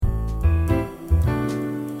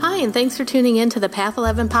and thanks for tuning in to the Path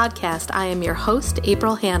 11 podcast. I am your host,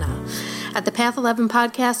 April Hanna. At the Path 11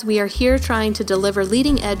 podcast, we are here trying to deliver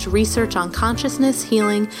leading-edge research on consciousness,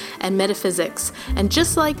 healing, and metaphysics. And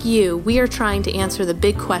just like you, we are trying to answer the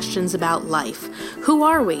big questions about life. Who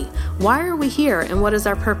are we? Why are we here? And what is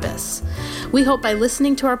our purpose? We hope by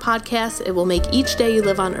listening to our podcast, it will make each day you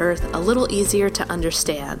live on Earth a little easier to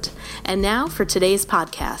understand. And now for today's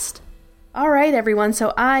podcast. All right, everyone.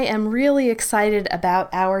 So I am really excited about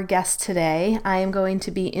our guest today. I am going to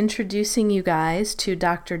be introducing you guys to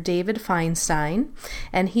Dr. David Feinstein,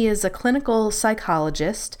 and he is a clinical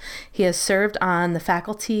psychologist. He has served on the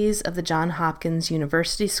faculties of the Johns Hopkins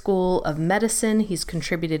University School of Medicine. He's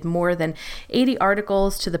contributed more than 80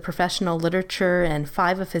 articles to the professional literature, and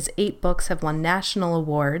 5 of his 8 books have won national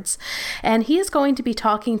awards. And he is going to be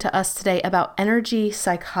talking to us today about energy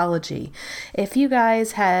psychology. If you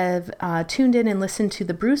guys have tuned in and listened to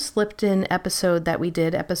the Bruce Lipton episode that we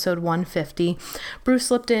did, episode 150.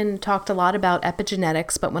 Bruce Lipton talked a lot about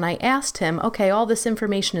epigenetics, but when I asked him, okay, all this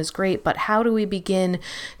information is great, but how do we begin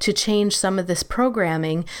to change some of this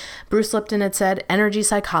programming? Bruce Lipton had said energy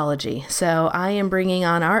psychology. So I am bringing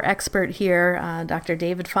on our expert here, Dr.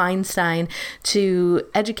 David Feinstein, to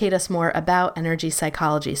educate us more about energy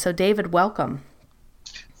psychology. So David, welcome.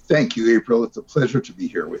 Thank you, April. It's a pleasure to be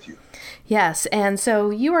here with you. Yes, and so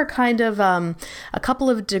you are kind of a couple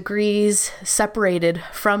of degrees separated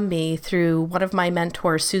from me through one of my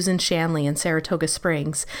mentors, Susan Shanley in Saratoga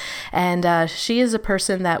Springs. And she is a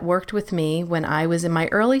person that worked with me when I was in my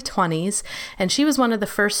early 20s, and she was one of the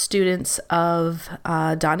first students of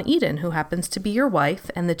Donna Eden, who happens to be your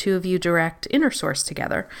wife, and the two of you direct Inner Source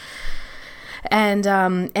together.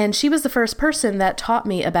 And she was the first person that taught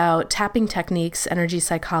me about tapping techniques, energy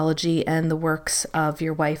psychology, and the works of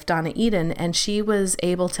your wife, Donna Eden. And she was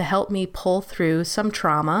able to help me pull through some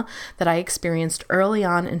trauma that I experienced early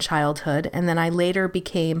on in childhood. And then I later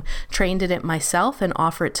became trained in it myself and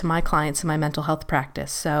offer it to my clients in my mental health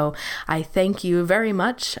practice. So I thank you very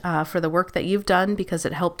much for the work that you've done, because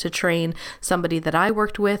it helped to train somebody that I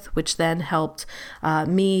worked with, which then helped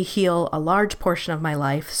me heal a large portion of my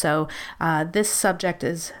life. So this subject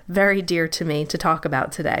is very dear to me to talk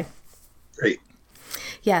about today. Great.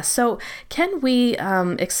 Yeah, so can we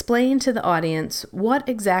explain to the audience what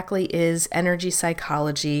exactly is energy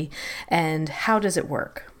psychology and how does it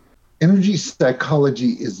work? Energy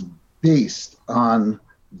psychology is based on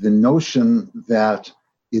the notion that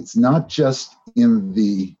it's not just in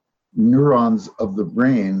the neurons of the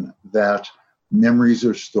brain that memories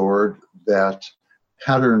are stored, that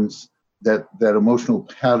patterns that emotional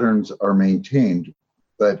patterns are maintained,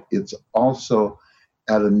 but it's also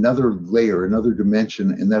at another layer, another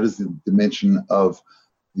dimension, and that is the dimension of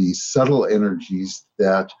the subtle energies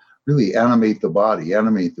that really animate the body,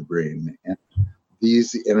 animate the brain. And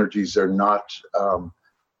these energies are not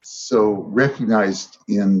so recognized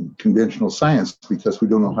in conventional science because we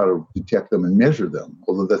don't know how to detect them and measure them,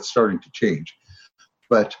 although that's starting to change.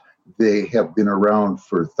 But they have been around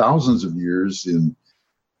for thousands of years in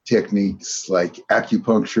techniques like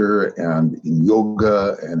acupuncture and in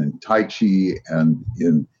yoga and in Tai Chi and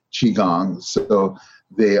in Qigong. So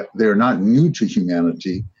they're not new to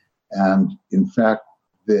humanity. And in fact,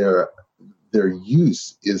 their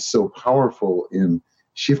use is so powerful in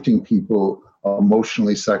shifting people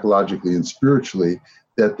emotionally, psychologically, and spiritually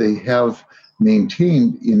that they have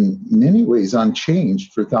maintained in many ways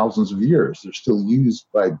unchanged for thousands of years. They're still used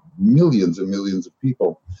by millions and millions of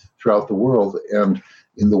people throughout the world. And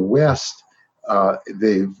in the West,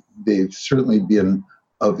 they've certainly been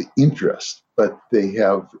of interest, but they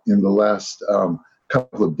have, in the last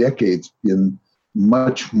couple of decades, been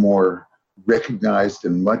much more recognized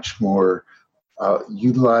and much more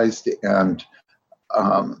utilized, and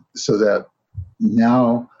so that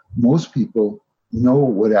now most people know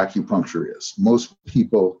what acupuncture is. Most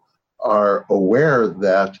people are aware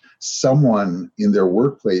that someone in their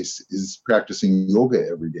workplace is practicing yoga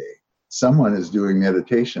every day. Someone is doing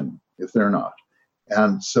meditation if they're not.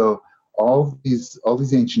 And so all these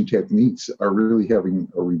ancient techniques are really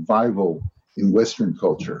having a revival in Western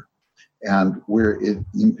culture. And where it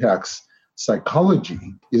impacts psychology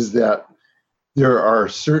is that there are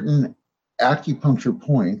certain acupuncture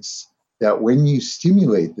points that when you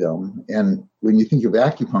stimulate them, and when you think of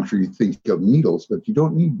acupuncture, you think of needles, but you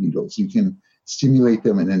don't need needles. You can stimulate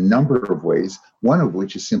them in a number of ways, one of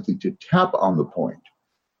which is simply to tap on the point.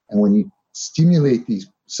 And when you stimulate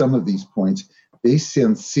some of these points, they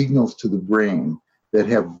send signals to the brain that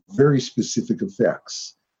have very specific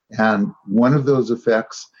effects. And one of those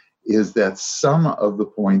effects is that some of the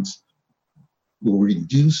points will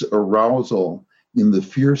reduce arousal in the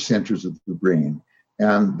fear centers of the brain.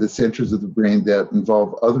 and the centers of the brain that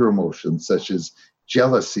involve other emotions, such as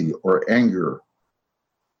jealousy or anger.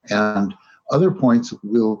 And other points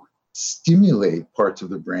will stimulate parts of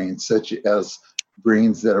the brain, such as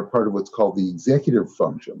brains that are part of what's called the executive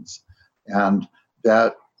functions. And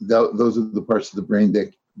those are the parts of the brain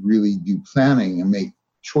that really do planning and make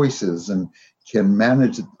choices and can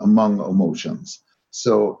manage among emotions.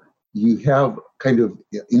 So you have kind of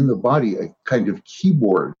in the body a kind of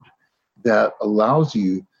keyboard that allows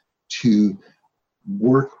you to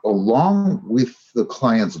work along with the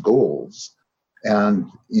client's goals, and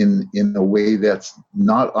in a way that's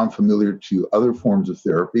not unfamiliar to other forms of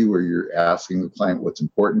therapy, where you're asking the client what's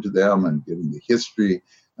important to them and getting the history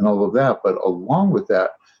and all of that. But along with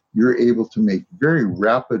that, you're able to make very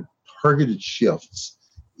rapid, targeted shifts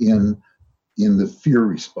in the fear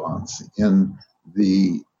response, in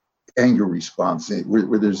the anger response,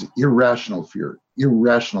 where there's irrational fear,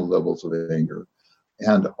 irrational levels of anger,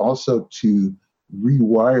 and also to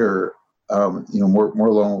rewire, more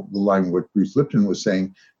along the line of what Bruce Lipton was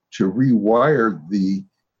saying, to rewire the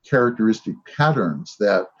characteristic patterns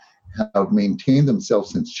that have maintained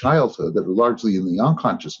themselves since childhood, that are largely in the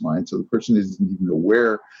unconscious mind. So the person isn't even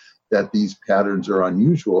aware that these patterns are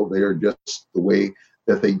unusual. They are just the way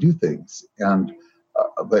that they do things. And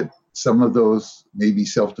but some of those may be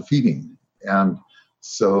self-defeating. And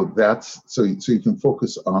so so you can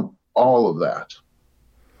focus on all of that.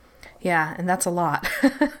 Yeah, and that's a lot.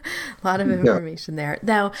 A lot of information there.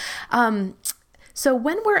 Now, so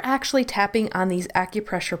when we're actually tapping on these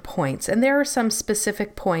acupressure points, and there are some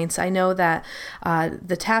specific points, I know that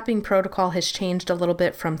the tapping protocol has changed a little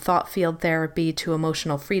bit from thought field therapy to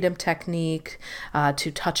emotional freedom technique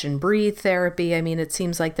to touch and breathe therapy. I mean, it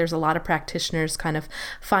seems like there's a lot of practitioners kind of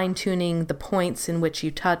fine-tuning the points in which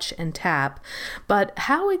you touch and tap. But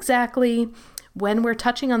how exactly, when we're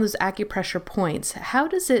touching on those acupressure points, how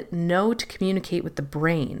does it know to communicate with the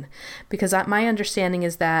brain? Because my understanding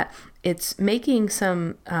is that it's making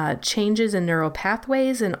some changes in neural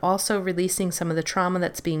pathways and also releasing some of the trauma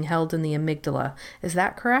that's being held in the amygdala. Is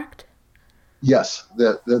that correct? Yes,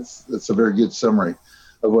 that's a very good summary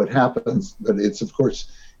of what happens, but it's, of course,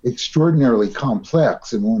 extraordinarily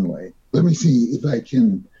complex in one way. Let me see if I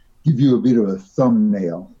can give you a bit of a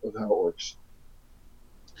thumbnail of how it works.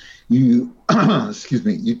 You,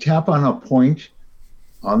 you tap on a point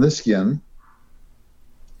on the skin,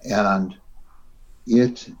 and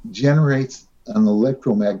it generates an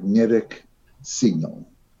electromagnetic signal.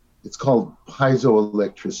 It's called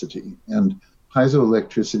piezoelectricity, and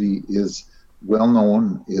piezoelectricity is well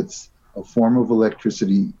known. It's a form of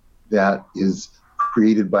electricity that is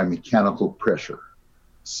created by mechanical pressure.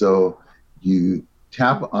 So you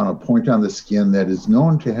tap on a point on the skin that is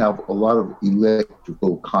known to have a lot of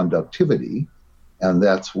electrical conductivity, and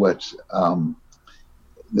that's what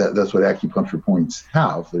that's what acupuncture points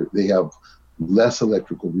have. They have less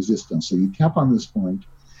electrical resistance. So you tap on this point,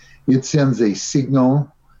 it sends a signal,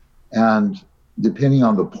 and depending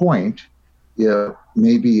on the point, it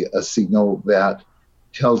may be a signal that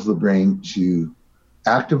tells the brain to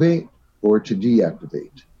activate or to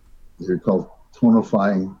deactivate. They're called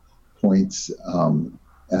tonifying points,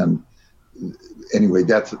 and anyway,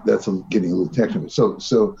 that's getting a little technical.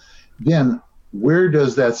 So then, where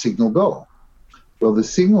does that signal go? Well, the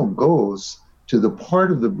signal goes to the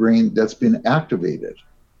part of the brain that's been activated.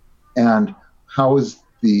 And how is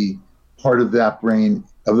the part of the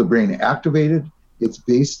brain activated? It's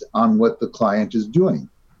based on what the client is doing.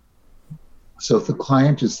 So if the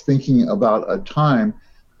client is thinking about a time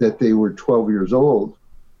that they were 12 years old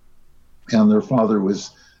and their father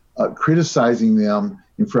was criticizing them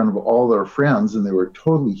in front of all their friends, and they were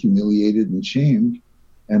totally humiliated and shamed,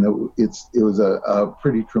 and it was a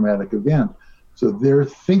pretty traumatic event. So they're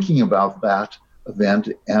thinking about that event,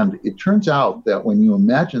 and it turns out that when you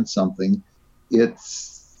imagine something, it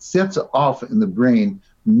sets off in the brain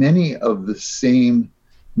many of the same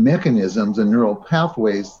mechanisms and neural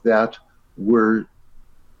pathways that were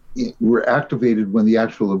activated when the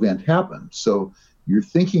actual event happened. So you're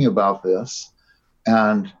thinking about this,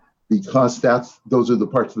 and because those are the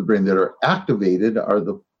parts of the brain that are activated, are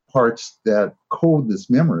the parts that code this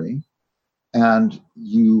memory, and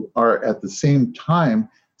you are at the same time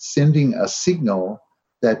sending a signal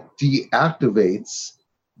that deactivates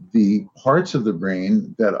the parts of the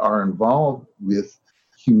brain that are involved with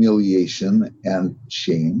humiliation and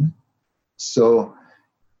shame. So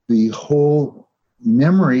the whole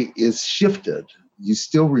memory is shifted. You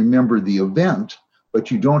still remember the event,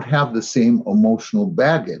 but you don't have the same emotional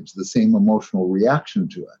baggage, the same emotional reaction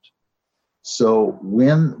to it. So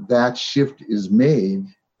when that shift is made,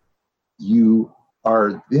 you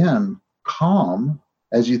are then calm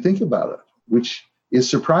as you think about it, which is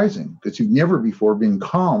surprising because you've never before been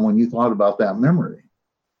calm when you thought about that memory.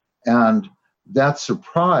 And that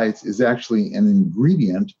surprise is actually an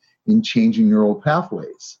ingredient in changing neural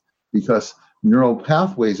pathways, because neural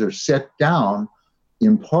pathways are set down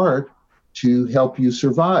in part to help you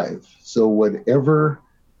survive. So whatever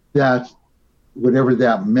that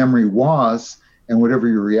memory was and whatever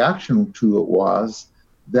your reaction to it was,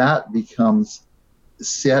 that becomes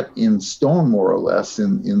set in stone more or less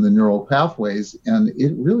in the neural pathways, and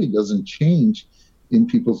it really doesn't change in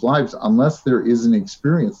people's lives unless there is an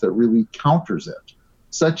experience that really counters it,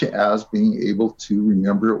 such as being able to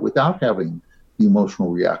remember it without having the emotional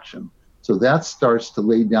reaction. So that starts to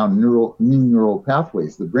lay down new neural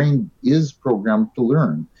pathways. The brain is programmed to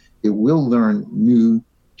learn. It will learn new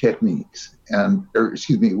techniques,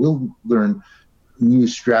 it will learn new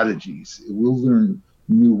strategies. It will learn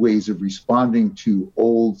new ways of responding to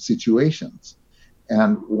old situations.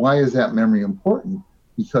 And why is that memory important?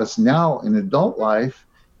 Because now in adult life,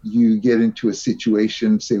 you get into a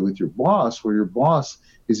situation, say with your boss, where your boss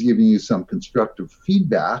is giving you some constructive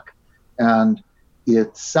feedback, and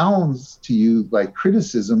it sounds to you like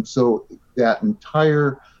criticism, so that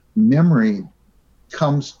entire memory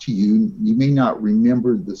comes to you. You may not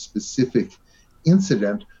remember the specific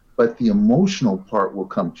incident, but the emotional part will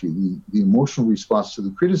come to you, the emotional response to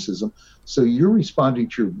the criticism. So you're responding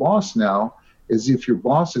to your boss now as if your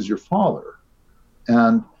boss is your father.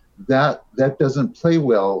 And that doesn't play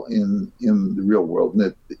well in the real world.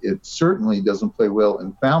 And it certainly doesn't play well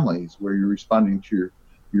in families where you're responding to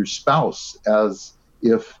your spouse as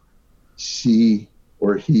if she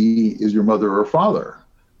or he is your mother or father.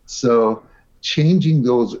 So changing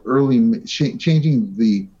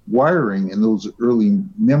the wiring in those early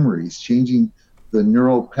memories, changing the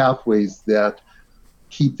neural pathways that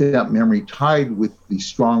keep that memory tied with the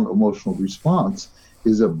strong emotional response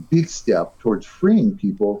is a big step towards freeing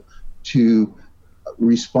people to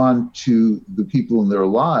respond to the people in their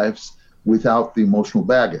lives without the emotional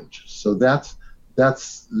baggage. So that's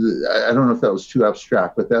I don't know if that was too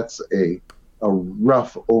abstract, but that's a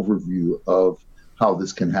rough overview of how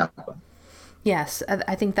this can happen. Yes,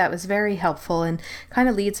 I think that was very helpful, and kind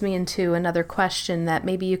of leads me into another question that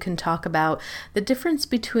maybe you can talk about the difference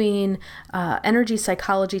between energy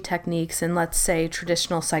psychology techniques and, let's say,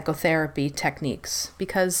 traditional psychotherapy techniques,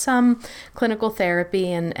 because some clinical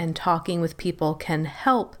therapy and talking with people can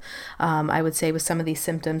help, I would say, with some of these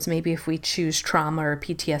symptoms. Maybe if we choose trauma or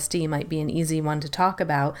PTSD might be an easy one to talk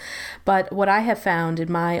about. But what I have found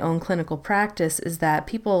in my own clinical practice is that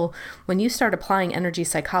people, when you start applying energy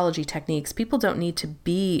psychology techniques, people don't need to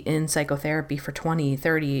be in psychotherapy for 20,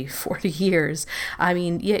 30, 40 years. I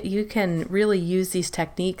mean, you can really use these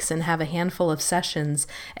techniques and have a handful of sessions,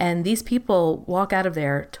 and these people walk out of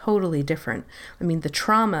there totally different. I mean, the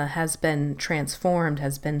trauma has been transformed,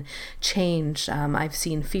 has been changed. I've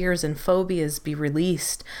seen fears and phobias be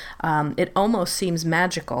released. It almost seems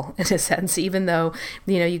magical in a sense, even though,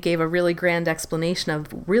 you gave a really grand explanation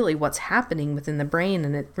of really what's happening within the brain,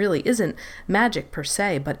 and it really isn't magic per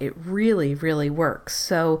se, but it really works.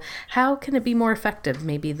 So how can it be more effective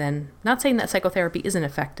maybe than, not saying that psychotherapy isn't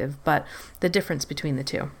effective, but the difference between the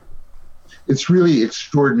two? It's really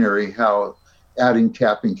extraordinary how adding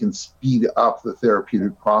tapping can speed up the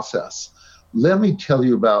therapeutic process. Let me tell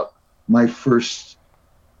you about my first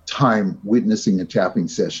time witnessing a tapping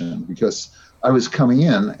session, because I was coming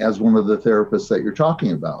in as one of the therapists that you're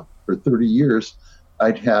talking about. For 30 years,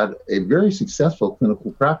 I'd had a very successful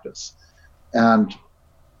clinical practice. And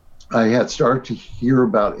I had started to hear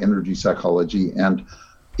about energy psychology, and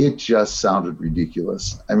it just sounded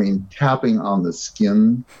ridiculous. I mean, tapping on the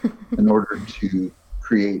skin in order to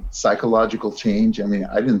create psychological change. I mean,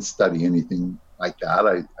 I didn't study anything like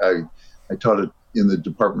that. I taught it in the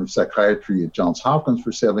Department of Psychiatry at Johns Hopkins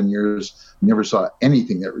for 7 years, never saw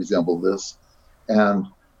anything that resembled this. And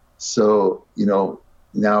so,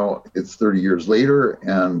 now it's 30 years later,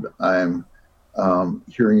 and I'm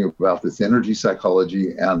hearing about this energy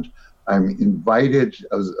psychology, and I'm invited.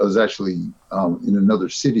 I was actually in another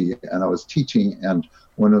city, and I was teaching, and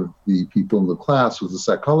one of the people in the class was a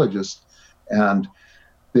psychologist, and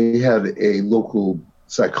they had a local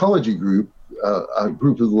psychology group, a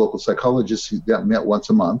group of the local psychologists that met once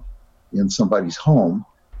a month in somebody's home,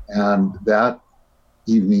 and that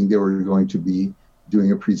evening they were going to be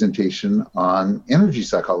doing a presentation on energy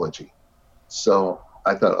psychology. So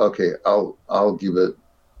I thought, okay, I'll give it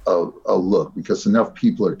a look, because enough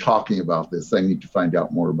people are talking about this. I need to find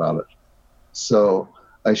out more about it. So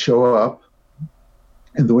I show up,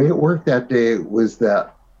 and the way it worked that day was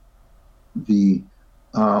that the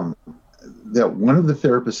that one of the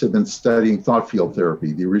therapists had been studying thought field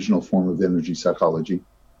therapy, the original form of energy psychology,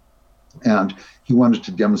 and he wanted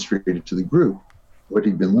to demonstrate it to the group, what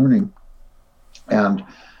he'd been learning. And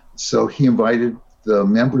so he invited the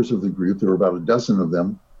members of the group, there were about a dozen of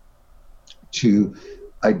them, to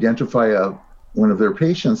identify one of their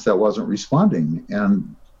patients that wasn't responding.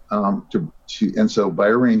 And and so by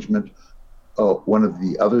arrangement, one of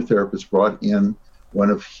the other therapists brought in one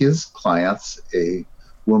of his clients, a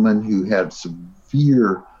woman who had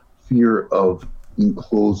severe fear of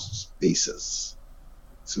enclosed spaces.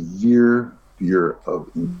 Severe fear of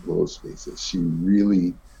enclosed spaces. She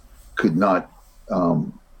really could not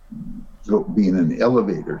be in an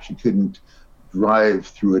elevator. She couldn't drive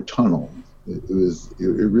through a tunnel. It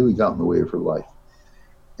really got in the way of her life.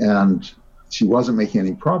 And she wasn't making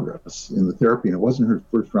any progress in the therapy, and it wasn't her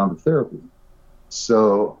first round of therapy.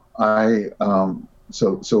 So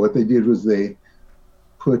so what they did was they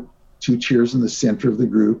put 2 chairs in the center of the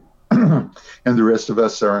group, and the rest of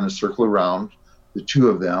us are in a circle around the 2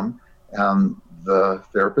 of them. And the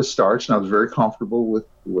therapist starts, and I was very comfortable with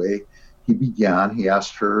the way he began. He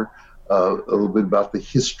asked her a little bit about the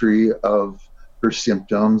history of her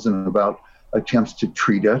symptoms and about attempts to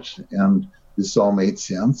treat it, and this all made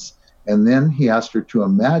sense. And then he asked her to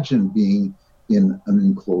imagine being in an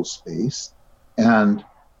enclosed space, and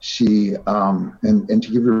she and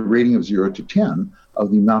to give her a rating of 0 to 10 of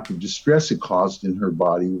the amount of distress it caused in her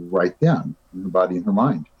body right then, in her body and her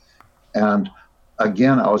mind. And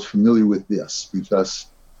again, I was familiar with this because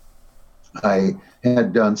I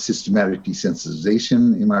had done systematic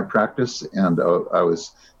desensitization in my practice, and I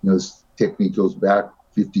was, this technique goes back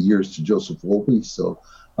 50 years to Joseph Wolpe, so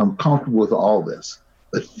I'm comfortable with all this.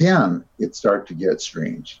 But then it started to get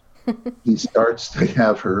strange. He starts to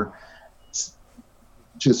have her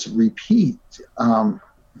just repeat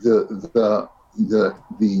the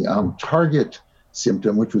target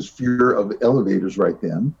symptom, which was fear of elevators right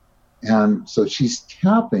then. And so she's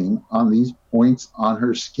tapping on these points on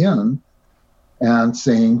her skin and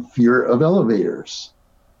saying fear of elevators.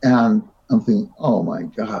 And I'm thinking, oh my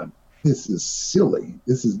God, this is silly.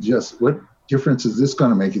 This is just, what difference is this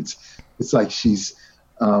going to make? It's like she's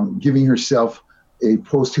giving herself a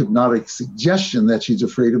post-hypnotic suggestion that she's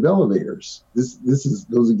afraid of elevators. This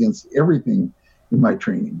goes against everything in my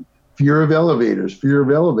training. Fear of elevators,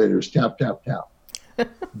 tap, tap, tap.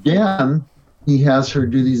 Then he has her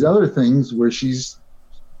do these other things where she's,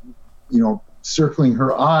 circling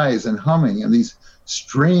her eyes and humming and these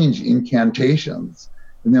strange incantations,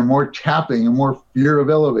 and then more tapping and more fear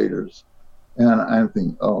of elevators. And I'm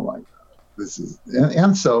thinking, oh my God, this is,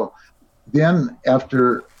 and so then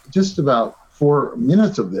after just about 4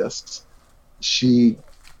 minutes of this, he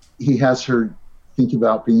has her think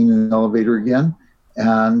about being in an elevator again,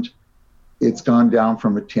 and it's gone down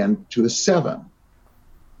from a 10 to a 7.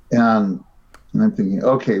 And I'm thinking,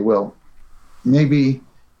 okay, well, maybe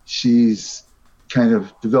she's kind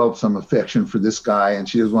of developed some affection for this guy, and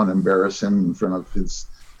she doesn't want to embarrass him in front of his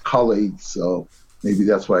colleagues, so maybe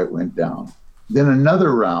that's why it went down. Then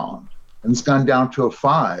another round, and it's gone down to a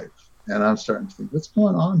 5, and I'm starting to think, what's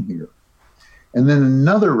going on here? And then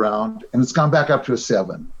another round, and it's gone back up to a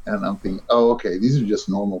 7, and I'm thinking, oh, okay, these are just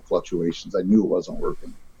normal fluctuations. I knew it wasn't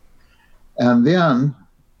working. And then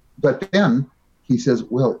he says,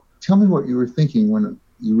 well, tell me what you were thinking when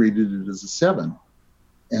you rated it as a 7.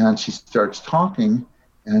 And she starts talking,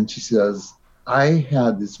 and she says, I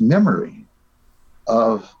had this memory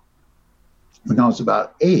of when I was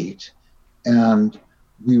about 8, and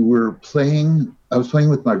I was playing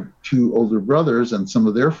with my 2 older brothers and some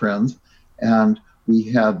of their friends, and we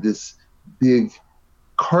had this big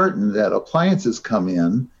carton that appliances come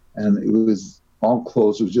in, and it was all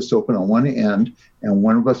closed. It was just open on one end, and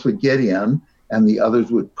one of us would get in, and the others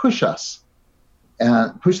would push us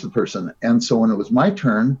and push the person. And so when it was my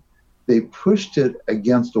turn, they pushed it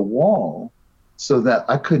against a wall so that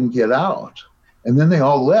I couldn't get out. And then they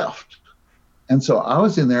all left. And so I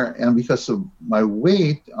was in there, and because of my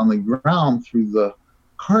weight on the ground through the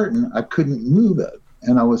carton, I couldn't move it.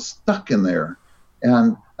 And I was stuck in there.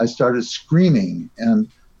 And I started screaming, and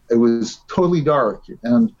it was totally dark.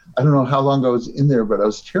 And I don't know how long I was in there, but I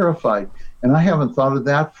was terrified. And I haven't thought of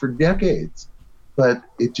that for decades. But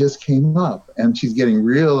it just came up, and she's getting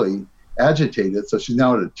really agitated. So she's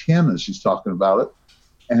now at a 10 as she's talking about it.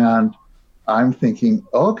 And I'm thinking,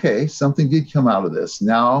 okay, something did come out of this.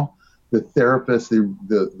 Now the therapist,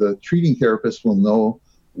 the treating therapist will know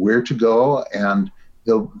where to go, and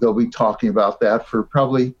they'll be talking about that for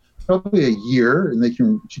probably a year, and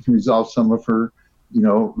she can resolve some of her,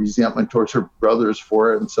 resentment towards her brothers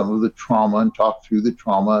for it, and some of the trauma, and talk through the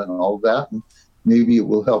trauma and all of that. And maybe it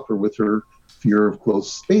will help her with her fear of closed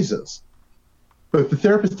spaces. But the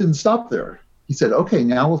therapist didn't stop there. He said, okay,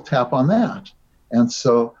 now we'll tap on that. And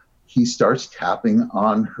so he starts tapping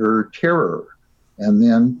on her terror. And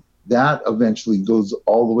then that eventually goes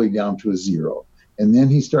all the way down to a 0. And then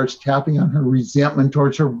he starts tapping on her resentment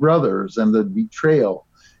towards her brothers and the betrayal,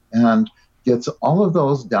 and gets all of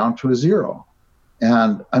those down to a 0.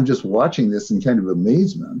 And I'm just watching this in kind of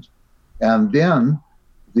amazement. And then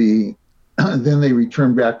then they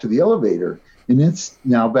return back to the elevator, and it's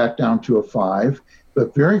now back down to a 5.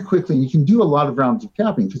 But very quickly, you can do a lot of rounds of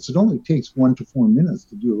tapping because it only takes 1 to 4 minutes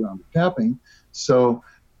to do a round of tapping. So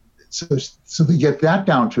they get that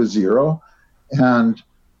down to a 0. And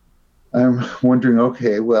I'm wondering,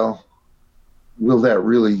 okay, well, will that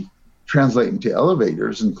really translate into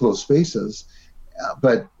elevators and closed spaces?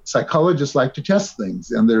 But psychologists like to test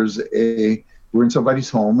things. And we're in somebody's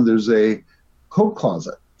home, and there's a coat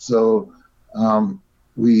closet. So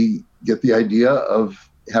we get the idea of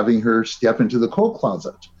having her step into the coat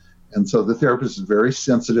closet. And so the therapist is very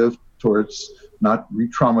sensitive towards not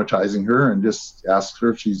re-traumatizing her, and just asks her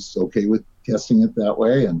if she's okay with testing it that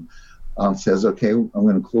way, and says, okay, I'm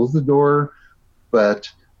going to close the door, but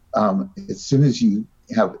as soon as you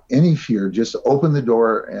have any fear, just open the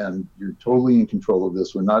door, and you're totally in control of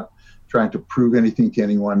this. We're not trying to prove anything to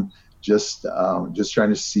anyone, just trying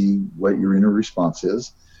to see what your inner response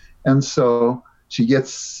is. And so she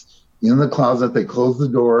gets in the closet, they close the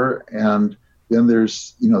door, and then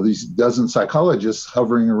there's, these dozen psychologists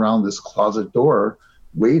hovering around this closet door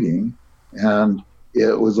waiting. And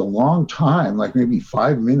it was a long time, like maybe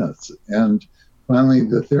 5 minutes. And finally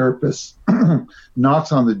the therapist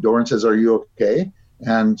knocks on the door and says, "Are you okay?"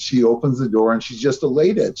 And she opens the door, and she's just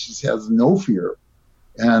elated. She has no fear.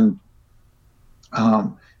 And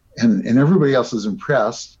everybody else is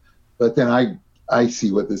impressed. But then I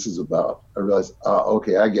see what this is about. I realize,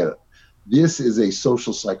 okay, I get it. This is a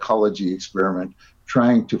social psychology experiment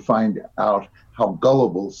trying to find out how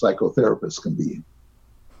gullible psychotherapists can be.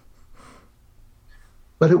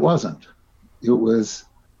 But it wasn't. It was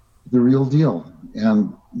the real deal.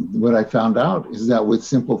 And what I found out is that with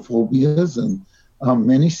simple phobias and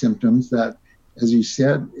many symptoms that, as you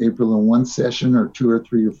said, April, in one session or 2 or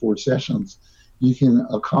 3 or 4 sessions, you can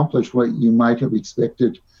accomplish what you might have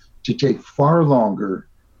expected to take far longer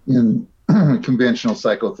in conventional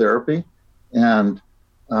psychotherapy. And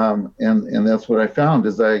that's what I found.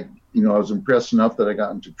 Is I was impressed enough that I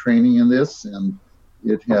got into training in this, and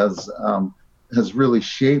it has really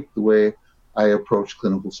shaped the way I approach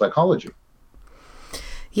clinical psychology.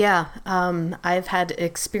 Yeah, I've had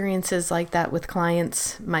experiences like that with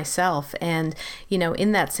clients myself. And,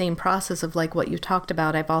 in that same process of like what you talked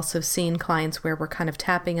about, I've also seen clients where we're kind of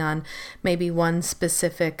tapping on maybe one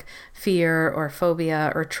specific fear or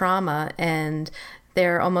phobia or trauma, and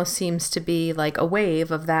there almost seems to be like a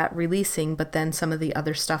wave of that releasing, but then some of the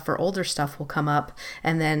other stuff or older stuff will come up,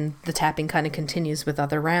 and then the tapping kind of continues with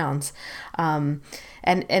other rounds. And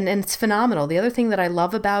it's phenomenal. The other thing that I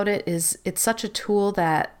love about it is it's such a tool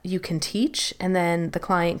that you can teach, and then the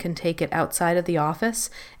client can take it outside of the office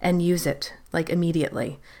and use it like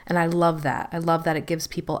immediately. And I love that. I love that it gives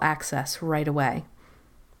people access right away.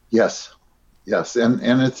 Yes. And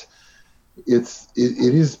it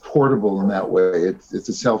is portable in that way. It's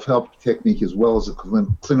a self-help technique as well as a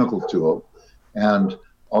clinical tool. And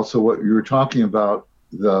also what you were talking about,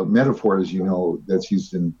 the metaphor, as you know, that's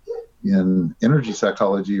used in energy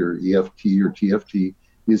psychology or EFT or TFT,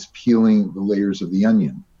 is peeling the layers of the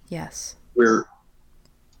onion. Yes. Where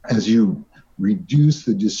as you reduce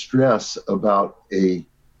the distress about a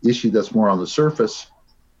issue that's more on the surface,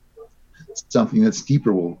 something that's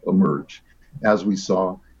deeper will emerge, as we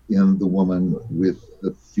saw in the woman with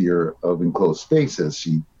the fear of enclosed spaces.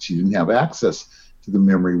 She didn't have access to the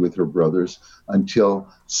memory with her brothers until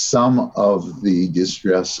some of the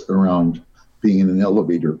distress around being in an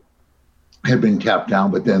elevator had been tapped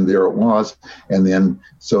down, but then there it was. And then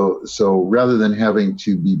so rather than having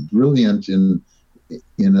to be brilliant in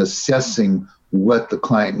assessing what the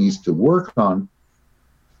client needs to work on,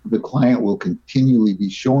 the client will continually be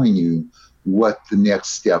showing you what the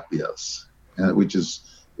next step is, which is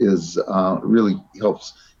really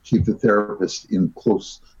helps keep the therapist in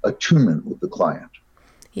close attunement with the client.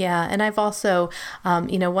 Yeah. And I've also,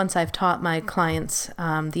 once I've taught my clients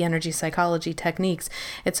the energy psychology techniques,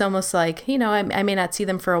 it's almost like, I may not see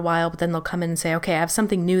them for a while, but then they'll come in and say, okay, I have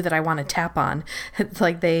something new that I want to tap on. It's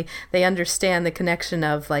like they understand the connection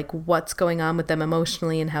of like what's going on with them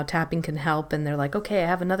emotionally and how tapping can help. And they're like, okay, I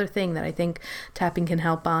have another thing that I think tapping can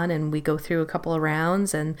help on. And we go through a couple of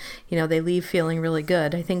rounds, and, they leave feeling really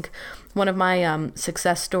good. I think One of my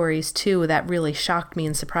success stories, too, that really shocked me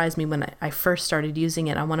and surprised me when I first started using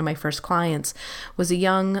it on one of my first clients was a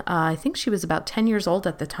young, I think she was about 10 years old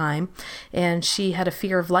at the time, and she had a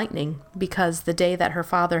fear of lightning because the day that her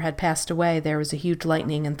father had passed away, there was a huge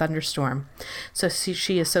lightning and thunderstorm. So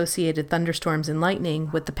she associated thunderstorms and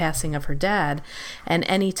lightning with the passing of her dad, and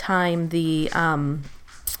any time the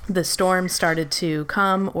storm started to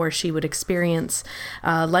come or she would experience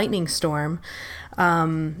a lightning storm,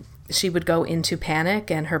 she would go into panic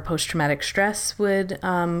and her post-traumatic stress would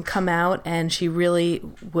come out, and she really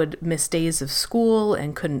would miss days of school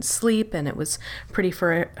and couldn't sleep, and it was pretty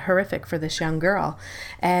horrific for this young girl.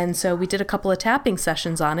 And so we did a couple of tapping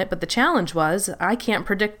sessions on it, but the challenge was I can't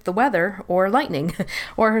predict the weather or lightning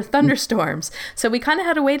or thunderstorms. So we kind of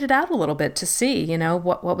had to wait it out a little bit to see,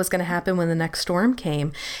 what was going to happen when the next storm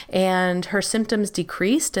came. And her symptoms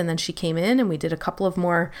decreased, and then she came in and we did a couple of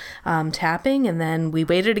more tapping, and then we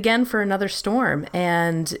waited again for another storm,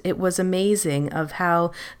 and it was amazing of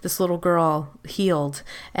how this little girl healed.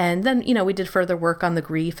 And then we did further work on the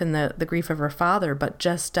grief and the grief of her father, but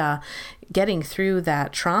just getting through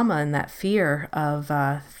that trauma and that fear of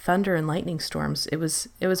thunder and lightning storms, it was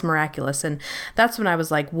miraculous. And that's when I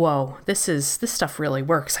was like, whoa, this stuff really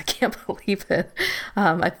works. I can't believe it.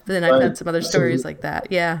 I've had some other stories like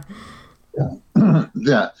that. Yeah.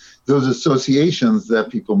 Yeah. Those associations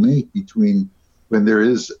that people make between when there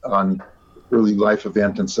is an early life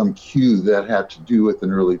event and some cue that had to do with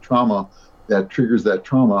an early trauma that triggers that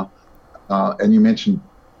trauma, and you mentioned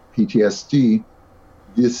PTSD,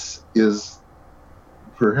 this is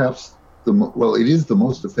perhaps it is the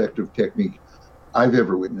most effective technique I've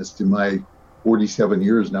ever witnessed in my 47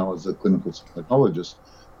 years now as a clinical psychologist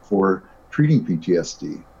for treating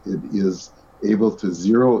PTSD. It is able to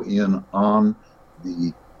zero in on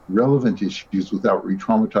the relevant issues without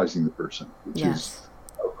re-traumatizing the person, which is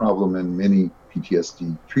a problem in many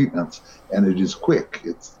PTSD treatments. And it is quick.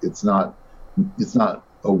 It's not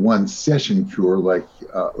a one session cure like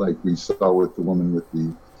we saw with the woman with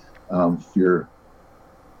the fear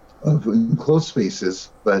of enclosed spaces,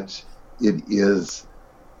 but it is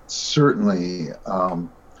certainly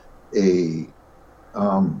a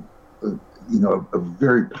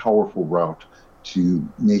very powerful route to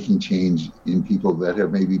making change in people that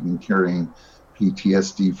have maybe been carrying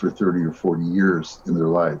PTSD for 30 or 40 years in their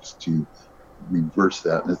lives, to reverse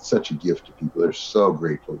that. And it's such a gift to people. They're so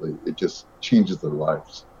grateful. It just changes their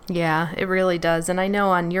lives. Yeah, it really does. And I know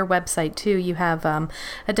on your website, too, you have a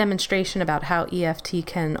demonstration about how EFT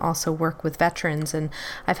can also work with veterans. And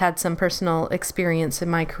I've had some personal experience in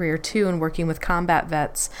my career, too, in working with combat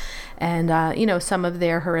vets. And, some of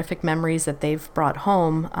their horrific memories that they've brought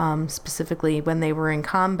home, specifically when they were in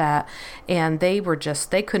combat. And they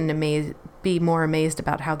couldn't be more amazed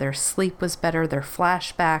about how their sleep was better. Their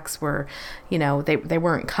flashbacks were, they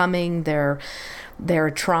weren't coming. Their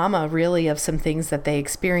trauma really of some things that they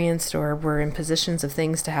experienced or were in positions of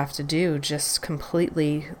things to have to do just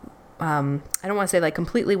completely, I don't want to say like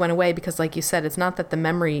completely went away, because like you said, it's not that the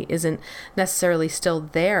memory isn't necessarily still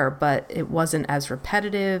there, but it wasn't as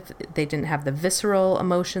repetitive. They didn't have the visceral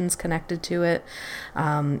emotions connected to it,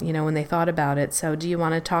 when they thought about it. So do you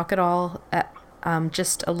want to talk at all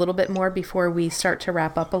just a little bit more before we start to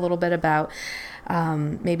wrap up a little bit about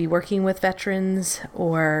maybe working with veterans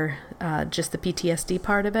or just the PTSD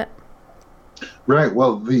part of it? Right.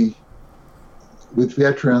 Well, with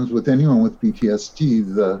veterans, with anyone with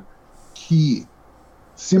PTSD, the key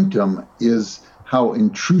symptom is how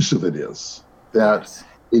intrusive it is, that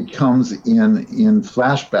it comes in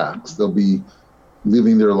flashbacks. They'll be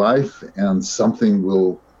living their life and something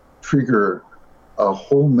will trigger a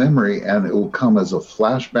whole memory, and it will come as a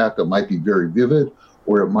flashback. It might be very vivid,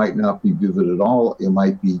 or it might not be vivid at all. It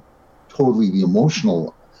might be totally the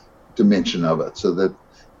emotional dimension of it, so that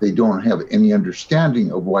they don't have any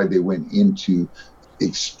understanding of why they went into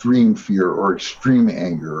extreme fear or extreme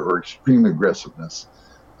anger or extreme aggressiveness.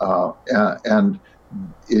 And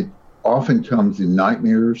it often comes in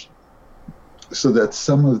nightmares, so that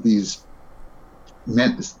some of these,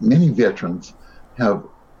 many veterans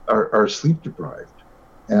are sleep deprived.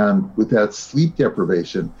 And with that sleep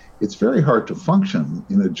deprivation, it's very hard to function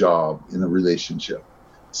in a job, in a relationship.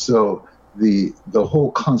 So the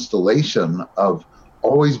whole constellation of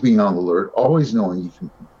always being on alert, always knowing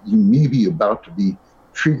you may be about to be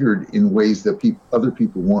triggered in ways that other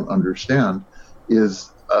people won't understand,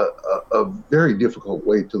 is a very difficult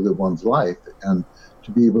way to live one's life. And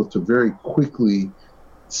to be able to very quickly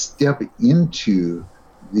step into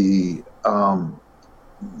the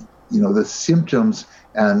symptoms,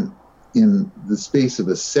 and in the space of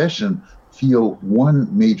a session feel one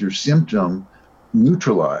major symptom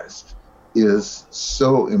neutralized, is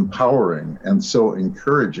so empowering and so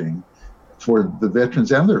encouraging for the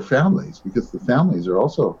veterans and their families, because the families are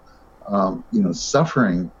also,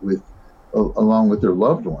 suffering along with their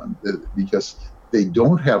loved one, because they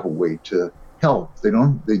don't have a way to help. They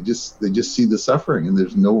just see the suffering, and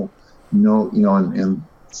there's no, and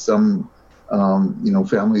some,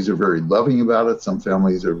 families are very loving about it. Some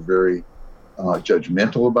families are very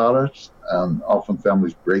judgmental about it. Often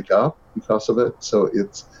families break up because of it. So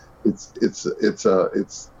it's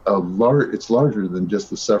larger than just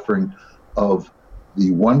the suffering of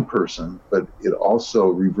the one person, but it also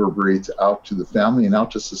reverberates out to the family and out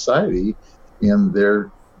to society in their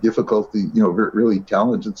difficulty, really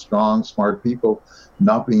talented, strong, smart people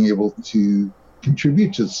not being able to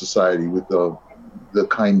contribute to society with the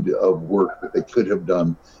kind of work that they could have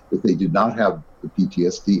done if they did not have the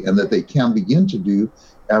PTSD, and that they can begin to do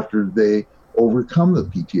after they overcome the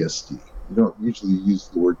PTSD. You don't usually use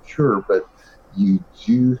the word cure, but you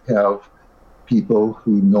do have people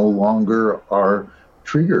who no longer are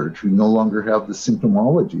triggered, who no longer have the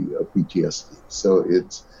symptomology of PTSD. So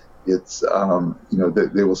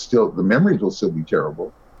they will still, the memories will still be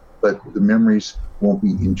terrible, but the memories won't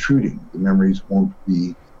be intruding. The memories won't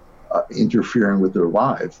be interfering with their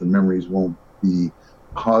lives. The memories won't be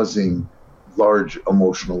causing large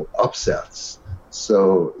emotional upsets.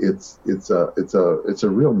 So it's a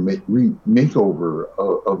real makeover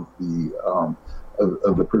of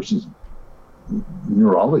the person's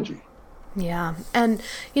neurology. Yeah. And,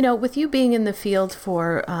 with you being in the field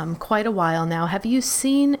for quite a while now, have you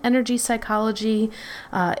seen energy psychology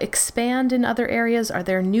expand in other areas? Are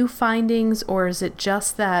there new findings, or is it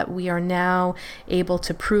just that we are now able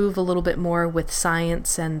to prove a little bit more with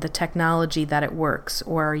science and the technology that it works?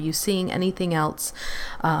 Or are you seeing anything else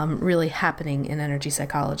really happening in energy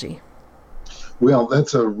psychology? Well,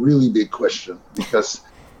 that's a really big question, because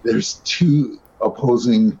there's two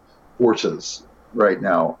opposing forces right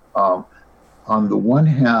now. On the one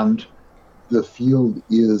hand, the field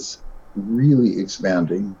is really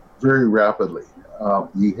expanding very rapidly.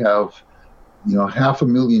 You have,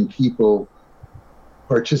 500,000 people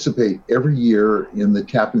participate every year in the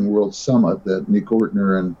Tapping World Summit that Nick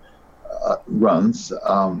Ortner runs,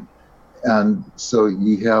 and so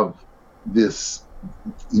you have this,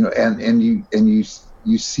 and you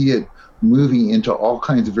see it moving into all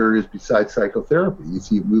kinds of areas besides psychotherapy. You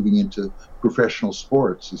see it moving into professional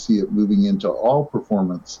sports. You see it moving into all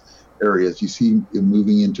performance areas. You see it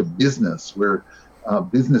moving into business, where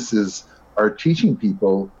businesses are teaching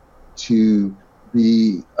people to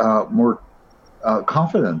be more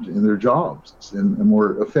confident in their jobs and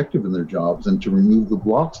more effective in their jobs, and to remove the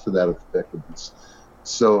blocks to that effectiveness.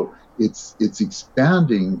 So it's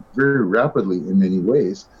expanding very rapidly in many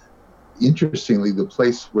ways. Interestingly, the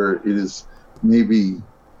place where it is maybe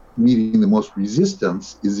meeting the most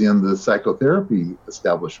resistance is in the psychotherapy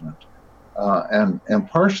establishment, and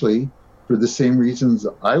partially for the same reasons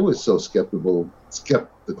I was so skeptical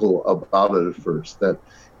about it at first, that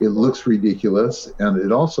it looks ridiculous, and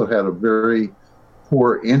it also had a very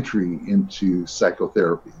poor entry into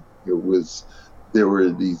psychotherapy. There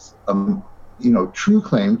were these true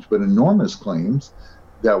claims, but enormous claims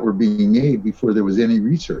that were being made before there was any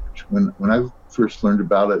research. When I first learned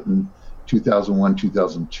about it in 2001,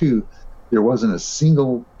 2002, there wasn't a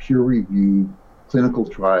single peer-reviewed clinical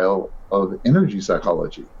trial of energy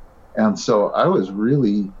psychology. And so I was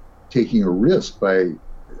really taking a risk by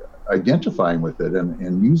identifying with it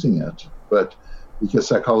and using it. But because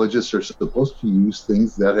psychologists are supposed to use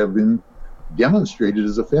things that have been demonstrated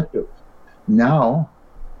as effective. Now,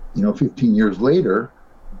 15 years later,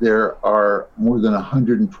 there are more than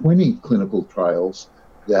 120 clinical trials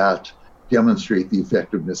that demonstrate the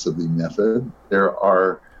effectiveness of the method. There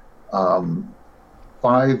are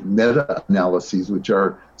 5 meta-analyses, which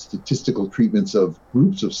are statistical treatments of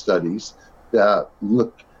groups of studies that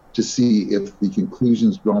look to see if the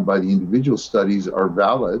conclusions drawn by the individual studies are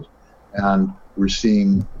valid. And we're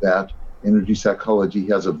seeing that energy psychology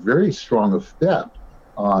has a very strong effect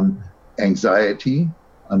on anxiety,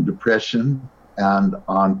 on depression, and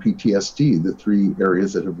on PTSD, the 3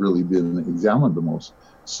 areas that have really been examined the most.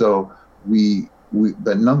 So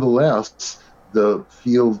but nonetheless, the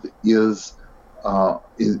field is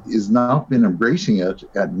not been embracing it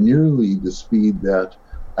at nearly the speed that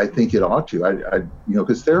I think it ought to.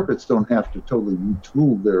 Because therapists don't have to totally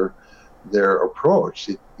retool their approach.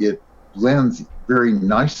 It blends very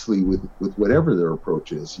nicely with whatever their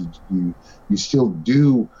approach is. You still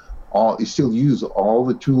use all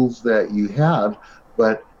the tools that you had,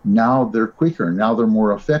 but now they're quicker. Now they're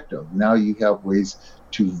more effective. Now you have ways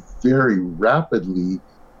to very rapidly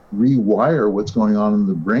rewire what's going on in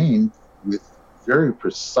the brain with very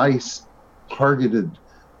precise, targeted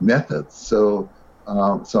methods. So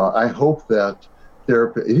I hope that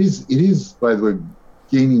therapy, it is, by the way,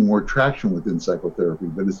 gaining more traction within psychotherapy,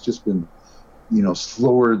 but it's just been,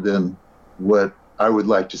 slower than what I would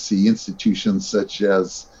like to see. Institutions such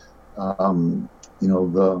as,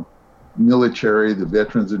 the military, the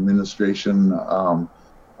Veterans Administration,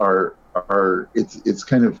 it's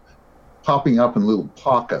kind of popping up in little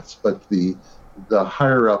pockets, but the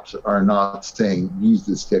higher ups are not saying use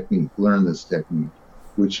this technique, learn this technique,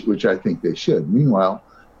 which I think they should. Meanwhile,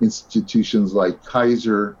 institutions like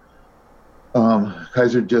Kaiser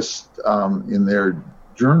just in their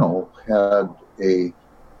journal had a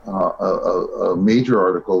major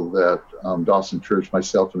article that Dawson Church,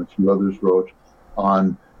 myself, and a few others wrote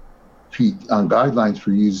on guidelines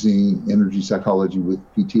for using energy psychology with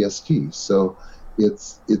PTSD. So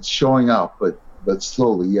it's showing up, but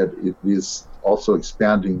slowly, yet it is also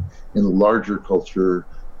expanding in the larger culture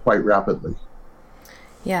quite rapidly.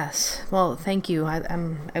 Yes. Well, thank you. I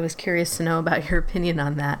was curious to know about your opinion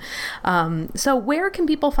on that. So where can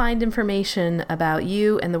people find information about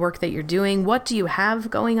you and the work that you're doing? What do you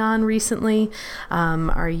have going on recently?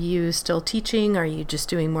 Are you still teaching? Are you just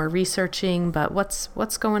doing more researching? But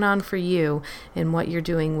what's going on for you and what you're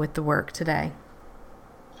doing with the work today?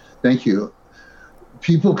 Thank you.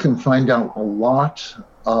 People can find out a lot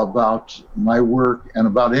about my work and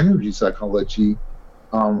about energy psychology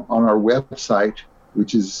on our website,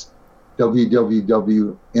 which is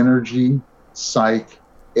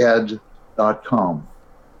www.energypsyched.com.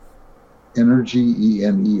 Energy,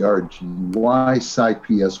 ENERGY, psych,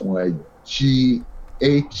 PSYGH,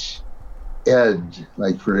 ed,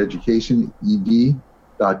 like for education,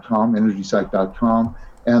 ed.com, energypsych.com.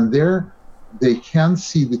 And there they can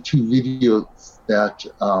see the two videos that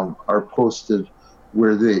are posted,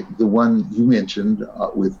 where the one you mentioned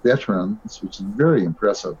with veterans, which is very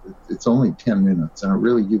impressive. It's only 10 minutes, and it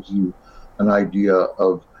really gives you an idea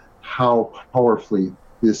of how powerfully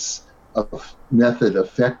this method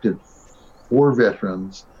affected for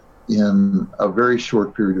veterans in a very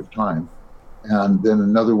short period of time. And then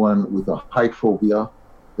another one with a height phobia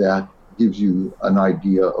that gives you an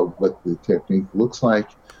idea of what the technique looks like.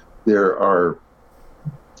 There are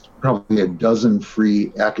probably a dozen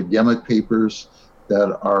free academic papers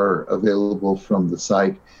that are available from the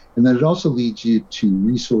site. And then it also leads you to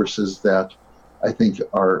resources that I think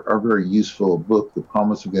are very useful. A book, The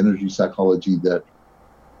Promise of Energy Psychology, that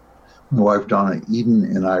my wife Donna Eden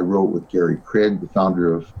and I wrote with Gary Craig, the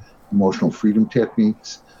founder of Emotional Freedom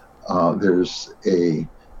Techniques. There's a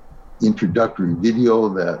introductory video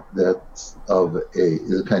that's of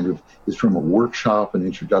a kind of is from a workshop, an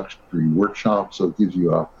introductory workshop. So it gives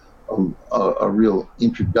you a real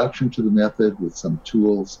introduction to the method with some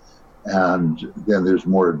tools, and then there's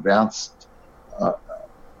more advanced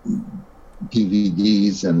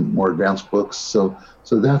DVDs and more advanced books. So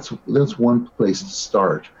that's one place to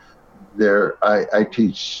start. There, I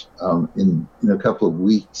teach in a couple of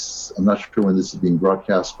weeks. I'm not sure when this is being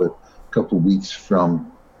broadcast, but a couple of weeks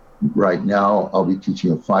from right now, I'll be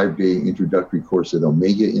teaching a 5-day introductory course at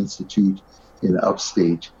Omega Institute in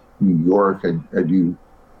upstate New York. I do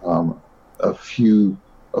a few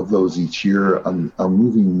of those each year. I'm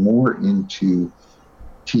moving more into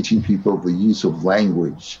teaching people the use of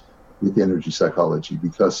language with energy psychology,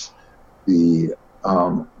 because as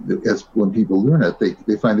when people learn it, they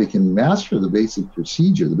find they can master the basic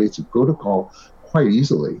procedure, the basic protocol quite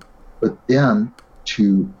easily. But then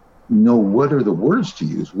to know what are the words to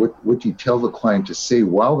use, what do you tell the client to say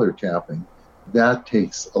while they're tapping, that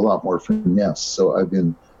takes a lot more finesse. So I've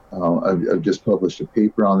just published a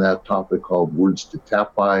paper on that topic called Words to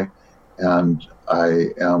Tap By, and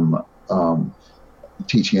I am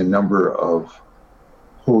teaching a number of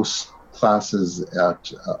post classes at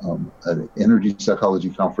energy psychology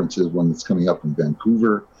conferences, one that's coming up in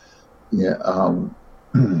Vancouver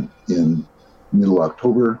in middle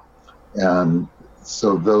October. And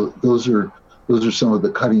so those are some of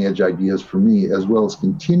the cutting edge ideas for me, as well as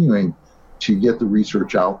continuing to get the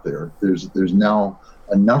research out there. There's now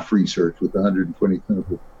enough research with 120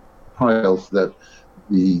 clinical trials that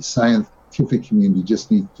the scientific community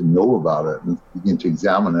just needs to know about it and begin to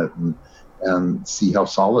examine it and see how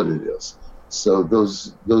solid it is. So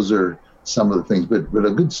those are some of the things. But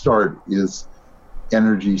a good start is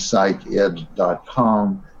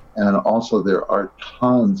energypsyched.com, and also there are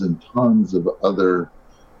tons and tons of other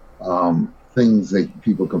things that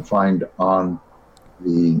people can find on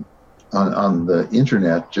the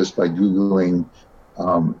internet just by Googling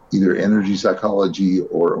either energy psychology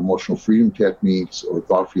or emotional freedom techniques or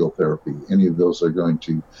thought field therapy. Any of those are going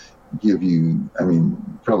to give you,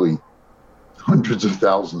 probably hundreds of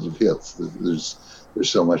thousands of hits. There's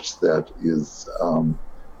so much that is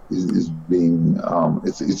being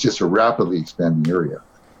it's just a rapidly expanding area.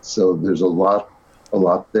 So there's a lot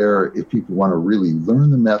there. If people want to really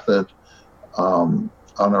learn the method, on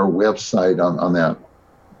our website on that,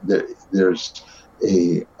 there's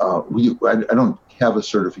I don't have a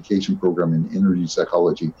certification program in energy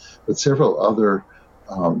psychology, but several other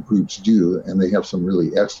groups do, and they have some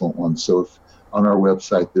really excellent ones. So if on our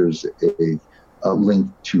website there's a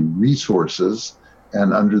link to resources,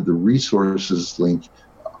 and under the resources link,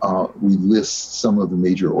 we list some of the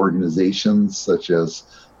major organizations, such as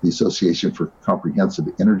the Association for Comprehensive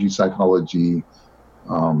Energy Psychology,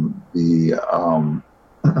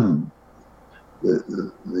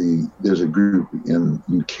 there's a group in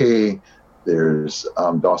UK, there's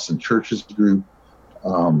Dawson Church's group,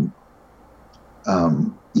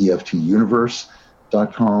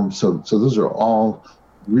 EFTuniverse.com. So those are all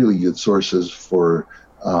really good sources for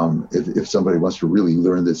if somebody wants to really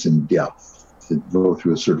learn this in depth, to go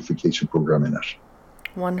through a certification program in it.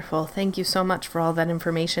 Wonderful. Thank you so much for all that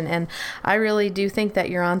information. And I really do think that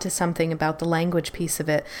you're onto something about the language piece of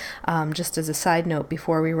it, just as a side note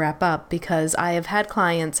before we wrap up, because I have had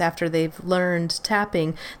clients, after they've learned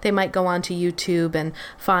tapping, they might go onto YouTube and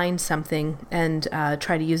find something and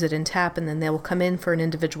try to use it in tap, and then they will come in for an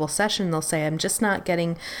individual session. They'll say, I'm just not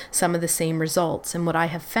getting some of the same results. And what I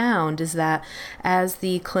have found is that as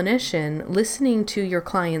the clinician, listening to your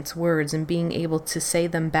client's words and being able to say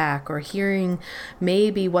them back, or hearing maybe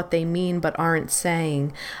what they mean but aren't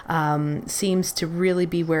saying, seems to really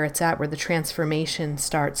be where it's at, where the transformation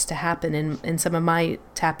starts to happen in some of my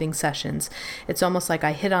tapping sessions. It's almost like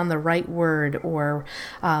I hit on the right word, or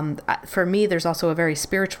for me there's also a very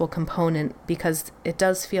spiritual component, because it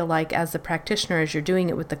does feel like, as the practitioner, as you're doing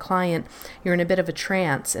it with the client, you're in a bit of a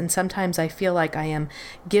trance, and sometimes I feel like I am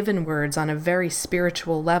given words on a very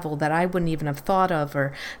spiritual level that I wouldn't even have thought of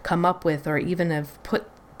or come up with, or even have put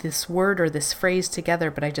this word or this phrase together,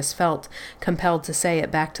 but I just felt compelled to say it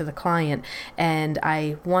back to the client. And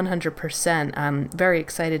I 100%, I'm very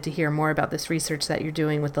excited to hear more about this research that you're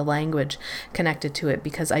doing with the language connected to it,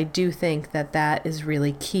 because I do think that that is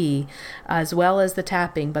really key, as well as the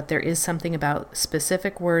tapping. But there is something about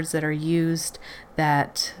specific words that are used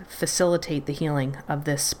that facilitate the healing of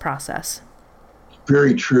this process.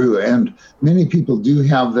 Very true. And many people do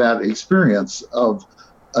have that experience of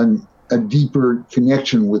a deeper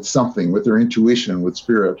connection with something, with their intuition, with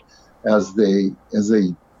spirit, as they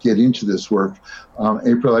get into this work.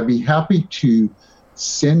 April, I'd be happy to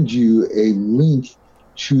send you a link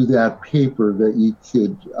to that paper that you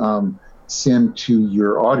could send to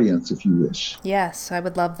your audience if you wish. Yes, I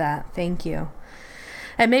would love that. Thank you.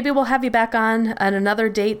 And maybe we'll have you back on at another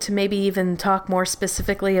date to maybe even talk more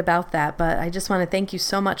specifically about that. But I just want to thank you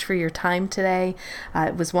so much for your time today.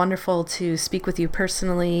 It was wonderful to speak with you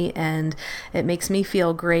personally, and it makes me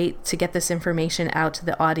feel great to get this information out to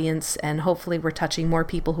the audience. And hopefully we're touching more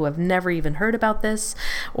people who have never even heard about this,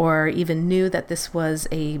 or even knew that this was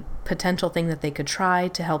a potential thing that they could try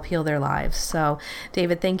to help heal their lives. So,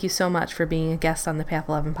 David, thank you so much for being a guest on the Path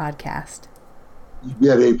 11 podcast.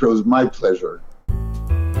 Yeah, April, it was my pleasure.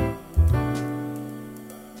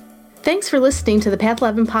 Thanks for listening to the Path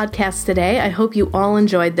 11 podcast today. I hope you all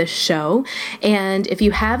enjoyed this show. And if you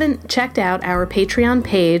haven't checked out our Patreon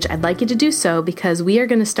page, I'd like you to do so, because we are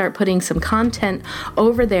going to start putting some content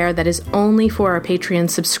over there that is only for our Patreon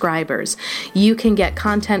subscribers. You can get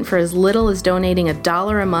content for as little as donating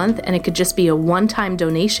 $1 a month, and it could just be a one-time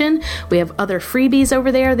donation. We have other freebies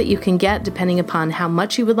over there that you can get depending upon how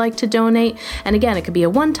much you would like to donate. And again, it could be a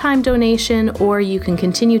one-time donation, or you can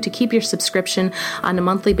continue to keep your subscription on a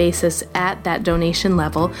monthly basis at that donation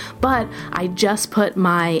level. But I just put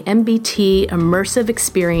my MBT immersive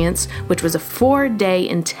experience, which was a 4-day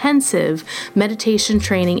intensive meditation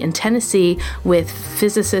training in Tennessee with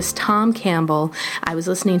physicist Tom Campbell. I was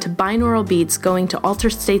listening to binaural beats, going to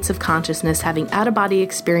altered states of consciousness, having out-of-body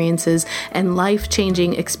experiences and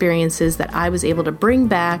life-changing experiences that I was able to bring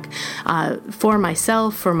back for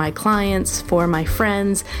myself, for my clients, for my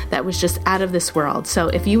friends. That was just out of this world. So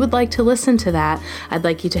if you would like to listen to that, I'd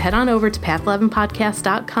like you to head on over to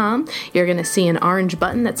path11podcast.com. You're going to see an orange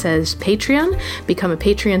button that says Patreon. Become a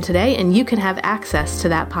Patreon today, and you can have access to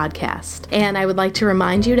that podcast. And I would like to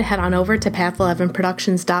remind you to head on over to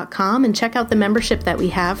path11productions.com and check out the membership that we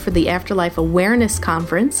have for the Afterlife Awareness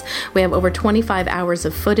Conference. We have over 25 hours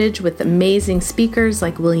of footage with amazing speakers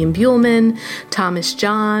like William Buhlman, Thomas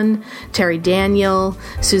John, Terry Daniel,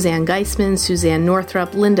 Suzanne Geisman, Suzanne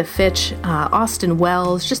Northrup, Linda Fitch, Austin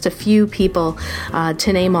Wells, just a few people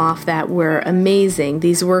to name off off that were amazing.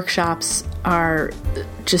 These workshops are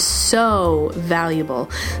just so valuable.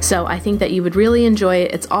 So I think that you would really enjoy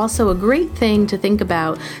it. It's also a great thing to think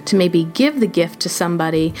about to maybe give the gift to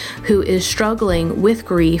somebody who is struggling with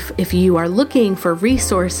grief. If you are looking for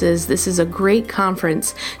resources, this is a great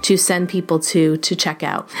conference to send people to check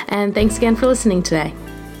out. And thanks again for listening today.